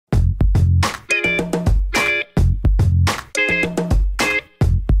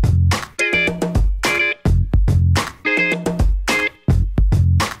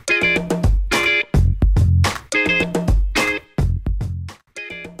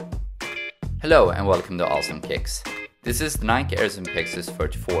Hello and welcome to Awesome Kicks. This is the Nike Air Zoom PEGASUS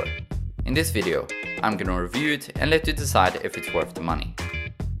 34. In this video, I'm gonna review it and let you decide if it's worth the money.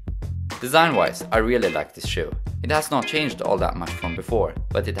 Design-wise, I really like this shoe. It has not changed all that much from before,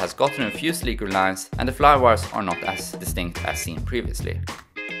 but it has gotten a few sleeker lines and the flywires are not as distinct as seen previously.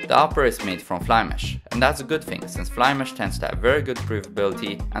 The upper is made from fly mesh, and that's a good thing since fly mesh tends to have very good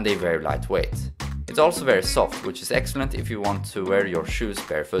breathability and they're very lightweight. It's also very soft, which is excellent if you want to wear your shoes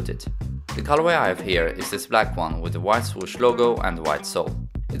barefooted. The colorway I have here is this black one with the white swoosh logo and the white sole.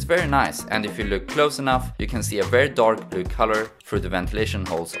 It's very nice, and if you look close enough you can see a very dark blue color through the ventilation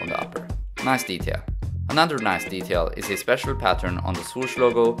holes on the upper. Nice detail. Another nice detail is a special pattern on the swoosh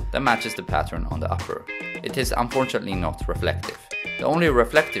logo that matches the pattern on the upper. It is unfortunately not reflective. The only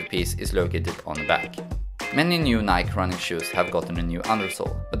reflective piece is located on the back. Many new Nike running shoes have gotten a new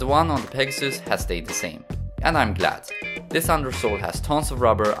undersole, but the one on the PEGASUS has stayed the same. And I'm glad. This undersole has tons of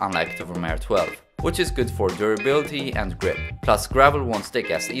rubber unlike the Vomero 12, which is good for durability and grip, plus gravel won't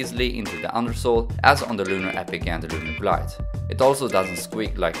stick as easily into the undersole as on the Lunar Epic and the Lunar Glide. It also doesn't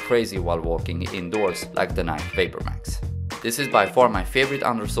squeak like crazy while walking indoors like the Nike Vapor Max. This is by far my favorite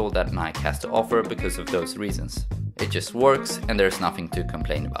undersole that Nike has to offer because of those reasons. It just works and there's nothing to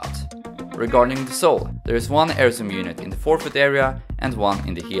complain about. Regarding the sole, there is one Air Zoom unit in the forefoot area and one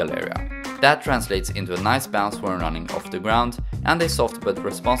in the heel area. That translates into a nice bounce when running off the ground and a soft but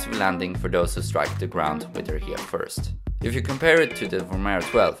responsive landing for those who strike the ground with their heel first. If you compare it to the Vomero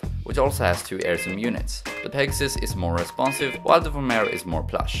 12, which also has two Air Zoom units, the PEGASUS is more responsive while the Vomero is more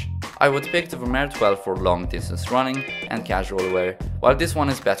plush. I would pick the Vomero 12 for long distance running and casual wear, while this one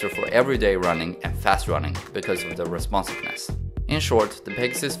is better for everyday running and fast running because of the responsiveness. In short, the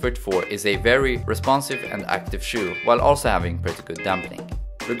PEGASUS 34 is a very responsive and active shoe while also having pretty good dampening.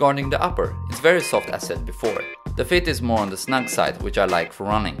 Regarding the upper, it's very soft as said before. The fit is more on the snug side, which I like for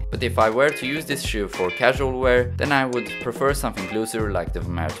running, but if I were to use this shoe for casual wear, then I would prefer something looser like the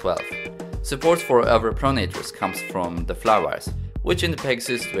Vomero 12. Support for other pronators comes from the flywires, which in the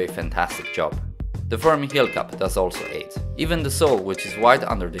PEGASUS do a fantastic job. The firm heel cup does also aid. Even the sole, which is wide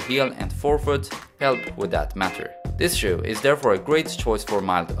under the heel and forefoot, help with that matter. This shoe is therefore a great choice for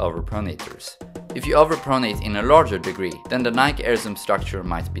mild overpronators. If you overpronate in a larger degree, then the Nike Air Zoom structure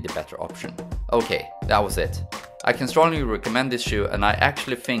might be the better option. Okay, that was it. I can strongly recommend this shoe, and I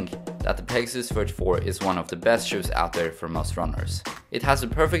actually think that the PEGASUS 34 is one of the best shoes out there for most runners. It has a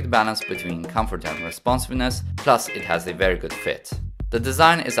perfect balance between comfort and responsiveness, plus it has a very good fit. The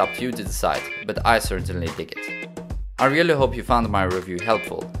design is up to you to decide, but I certainly dig it. I really hope you found my review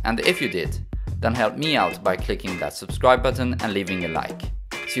helpful, and if you did, then help me out by clicking that subscribe button and leaving a like.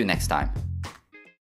 See you next time.